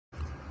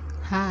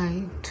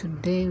Hi,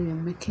 today we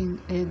are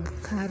making egg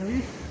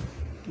curry.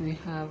 We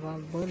have our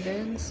boiled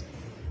eggs,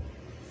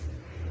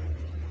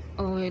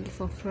 oil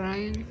for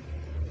frying,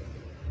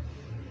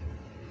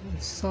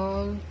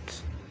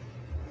 salt,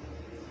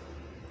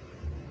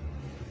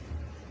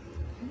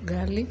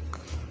 garlic,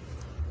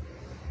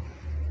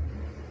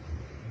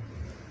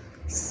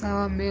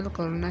 sour milk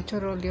or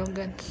natural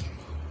yogurt,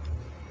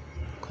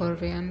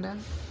 coriander,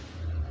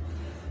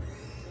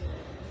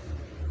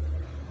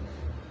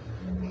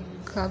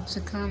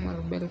 capsicum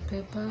or bell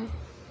pepper,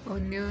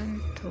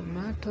 onion,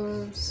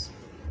 tomatoes,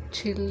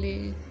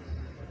 chilli,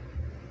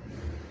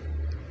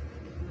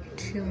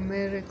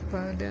 turmeric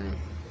powder,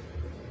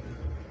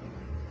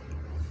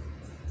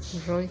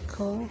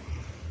 royco,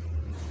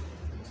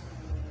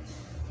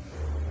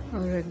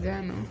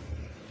 oregano.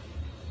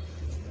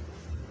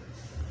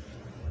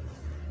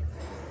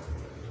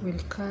 We'll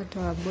cut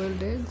our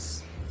boiled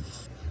eggs,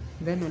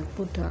 then we'll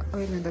put our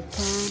oil in the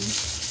pan,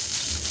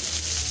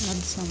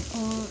 add some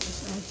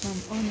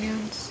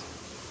onions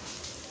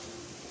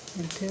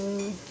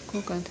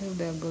cook until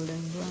they're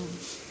golden brown.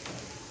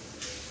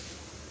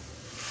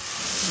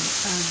 And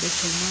add the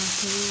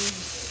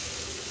tomatoes,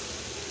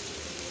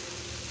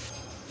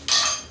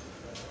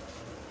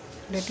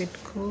 let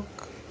it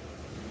cook,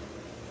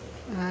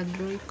 add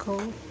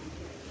royco,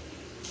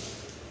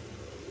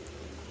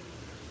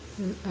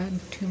 we'll add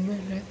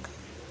turmeric,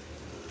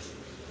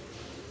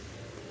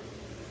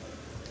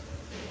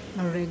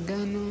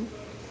 oregano,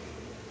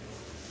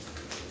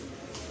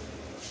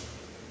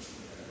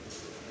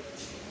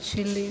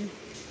 chilli,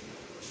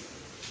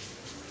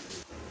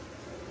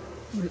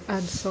 we'll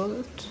add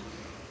salt,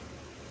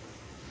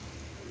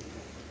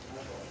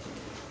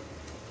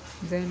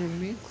 then we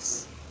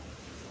mix,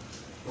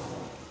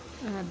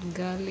 add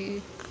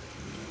garlic,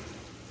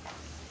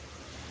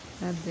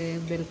 add the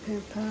bell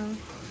pepper,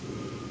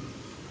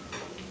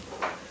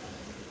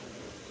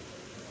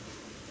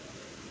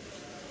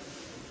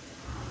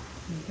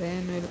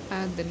 then we'll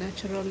add the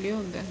natural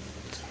yogurt.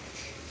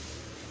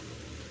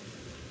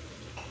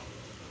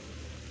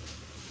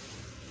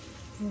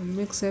 We'll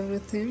mix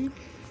everything.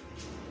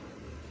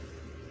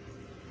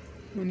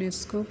 When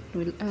it's cooked,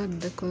 we'll add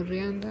the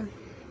coriander,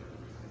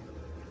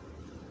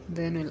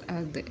 then we'll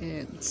add the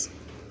eggs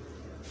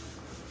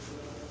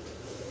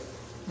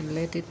and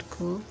let it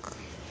cook.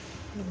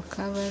 We'll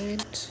cover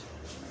it.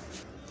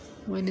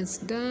 When it's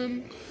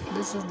done,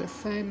 this is the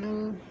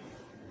final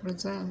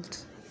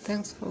result.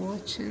 Thanks for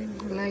watching.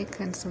 Like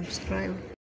and subscribe.